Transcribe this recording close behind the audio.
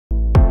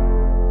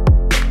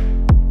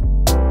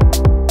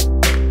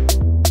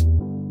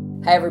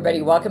Hi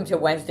everybody, welcome to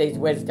Wednesday's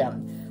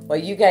Wisdom. Well,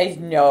 you guys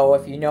know,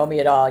 if you know me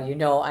at all, you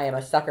know I am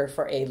a sucker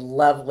for a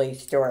lovely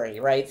story,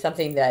 right?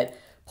 Something that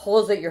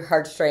pulls at your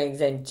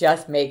heartstrings and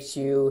just makes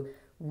you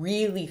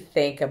really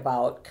think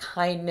about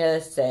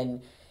kindness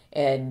and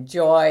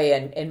joy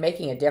and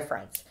making a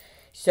difference.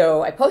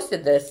 So I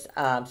posted this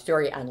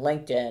story on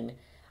LinkedIn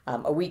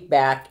a week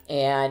back,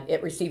 and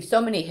it received so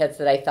many hits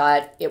that I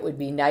thought it would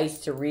be nice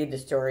to read the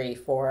story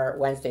for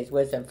Wednesday's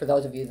Wisdom for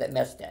those of you that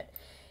missed it.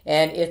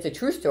 And it's a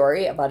true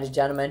story about a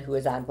gentleman who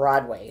is on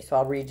Broadway. So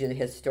I'll read you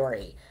his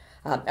story.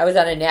 I was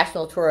on a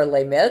national tour of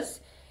Les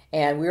Mis,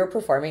 and we were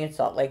performing in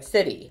Salt Lake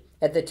City.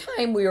 At the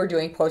time, we were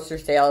doing poster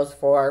sales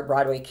for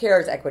Broadway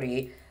Cares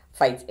Equity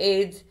Fights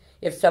AIDS.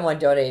 If someone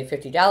donated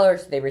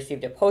 $50, they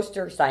received a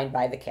poster signed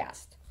by the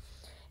cast.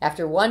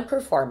 After one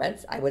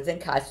performance, I was in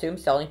costume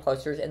selling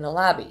posters in the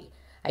lobby.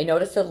 I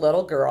noticed a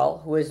little girl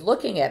who was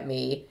looking at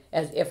me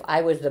as if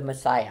I was the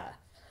Messiah.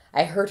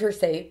 I heard her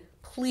say,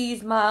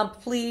 "Please, Mom,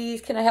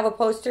 please, can I have a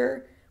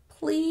poster?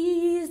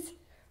 Please."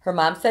 Her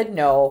mom said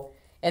no,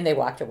 and they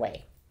walked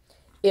away.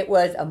 It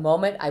was a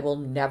moment I will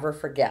never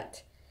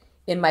forget.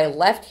 In my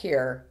left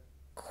ear,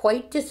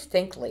 quite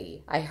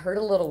distinctly, I heard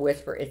a little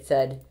whisper. It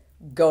said,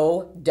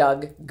 "Go,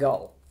 Doug,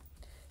 go."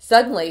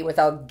 Suddenly,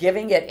 without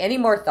giving it any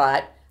more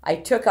thought, I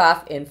took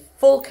off in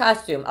full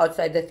costume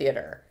outside the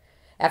theater.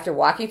 After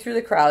walking through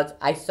the crowds,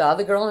 I saw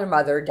the girl and her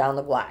mother down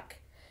the block.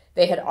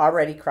 They had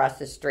already crossed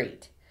the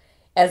street.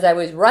 As I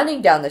was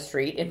running down the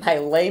street in my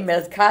Les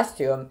Mis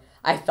costume,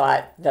 I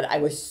thought that I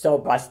was so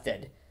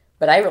busted,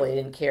 but I really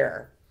didn't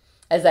care.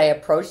 As I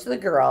approached the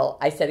girl,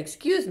 I said,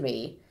 "Excuse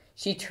me."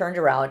 She turned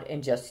around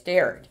and just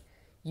stared.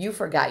 "You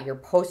forgot your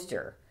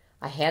poster."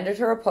 I handed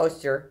her a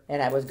poster,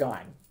 and I was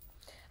gone.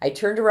 I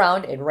turned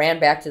around and ran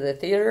back to the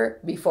theater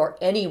before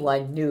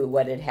anyone knew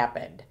what had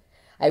happened.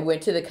 I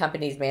went to the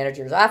company's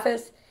manager's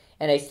office,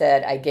 and I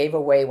said, "I gave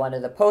away one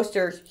of the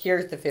posters.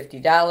 Here's the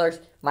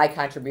 $50, my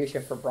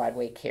contribution for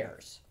Broadway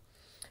Cares."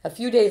 A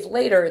few days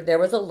later, there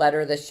was a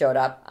letter that showed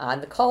up on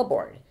the call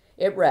board.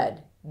 It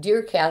read,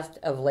 "Dear cast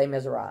of Les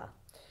Miserables,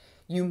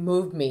 you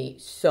moved me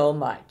so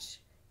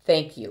much.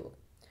 Thank you.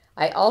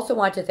 I also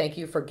want to thank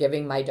you for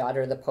giving my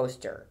daughter the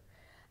poster.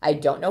 I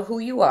don't know who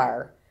you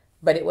are,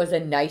 but it was a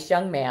nice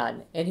young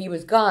man, and he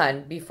was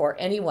gone before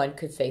anyone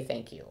could say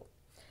thank you.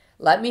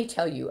 Let me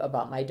tell you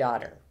about my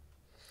daughter.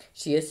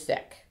 She is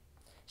sick.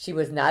 She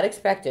was not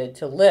expected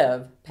to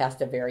live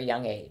past a very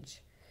young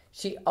age.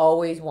 She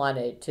always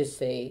wanted to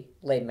see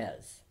Les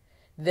Mis.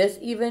 They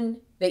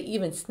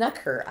even snuck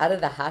her out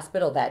of the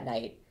hospital that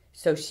night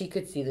so she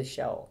could see the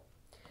show.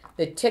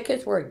 The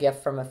tickets were a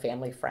gift from a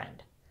family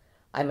friend.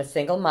 I'm a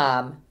single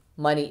mom.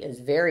 Money is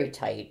very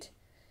tight.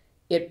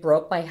 It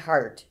broke my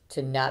heart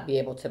to not be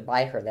able to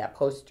buy her that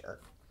poster.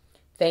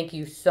 Thank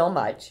you so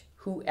much,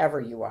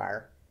 whoever you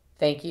are.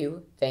 Thank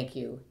you, thank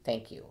you,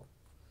 thank you."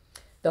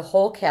 The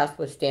whole cast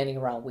was standing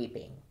around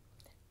weeping.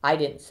 I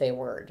didn't say a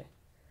word.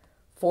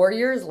 4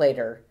 years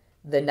later,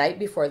 the night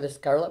before the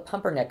Scarlet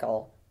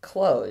Pumpernickel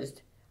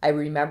closed, I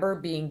remember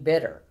being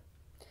bitter.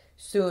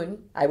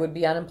 Soon, I would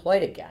be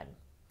unemployed again.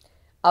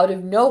 Out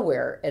of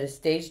nowhere, at a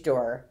stage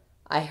door,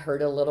 I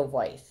heard a little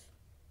voice.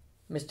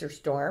 "Mr.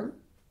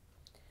 Storm?"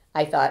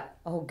 I thought,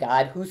 "Oh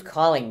God, who's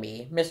calling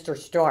me? Mr.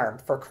 Storm,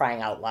 for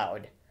crying out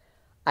loud."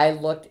 I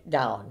looked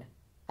down.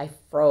 I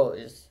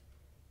froze.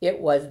 It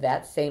was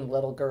that same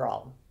little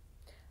girl.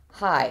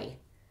 "Hi,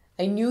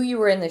 I knew you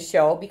were in the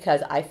show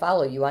because I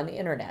follow you on the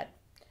internet.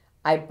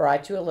 I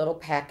brought you a little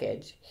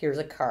package. Here's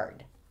a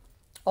card."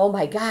 "Oh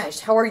my gosh,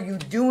 how are you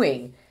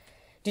doing?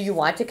 Do you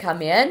want to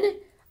come in?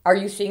 Are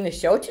you seeing the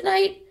show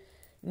tonight?"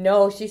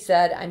 "No," she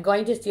said, "I'm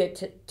going to see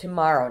it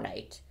tomorrow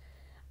night.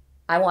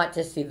 I want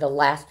to see the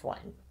last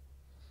one."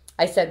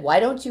 I said, "Why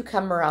don't you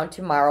come around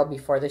tomorrow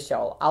before the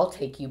show? I'll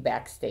take you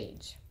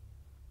backstage."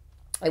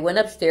 I went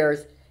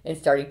upstairs and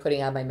started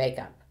putting on my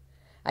makeup.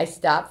 I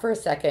stopped for a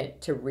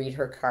second to read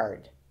her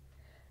card.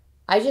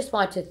 "I just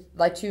want to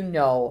let you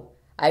know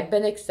I've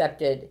been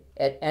accepted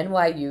at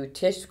NYU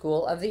Tisch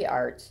School of the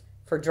Arts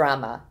for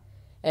drama,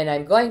 and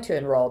I'm going to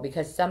enroll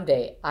because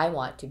someday I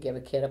want to give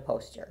a kid a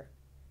poster.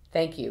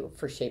 Thank you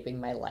for shaping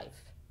my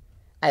life."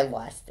 I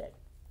lost it.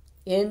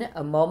 In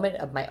a moment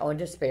of my own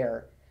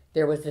despair,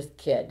 there was this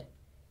kid.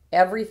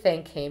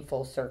 Everything came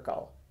full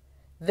circle.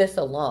 This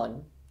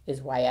alone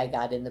is why I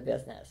got in the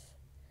business.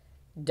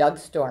 Doug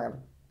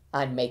Storm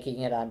on Making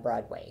It on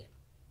Broadway.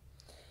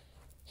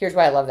 Here's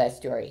why I love that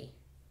story.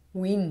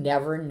 We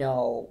never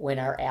know when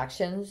our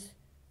actions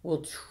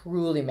will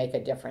truly make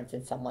a difference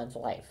in someone's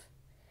life.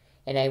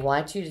 And I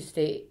want you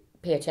to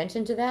pay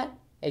attention to that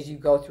as you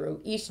go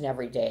through each and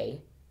every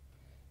day.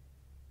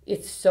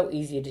 It's so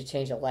easy to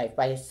change a life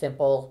by a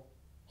simple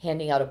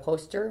handing out a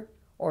poster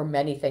or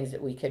many things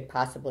that we could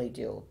possibly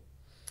do.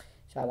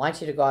 So I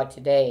want you to go out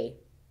today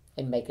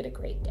and make it a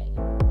great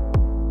day.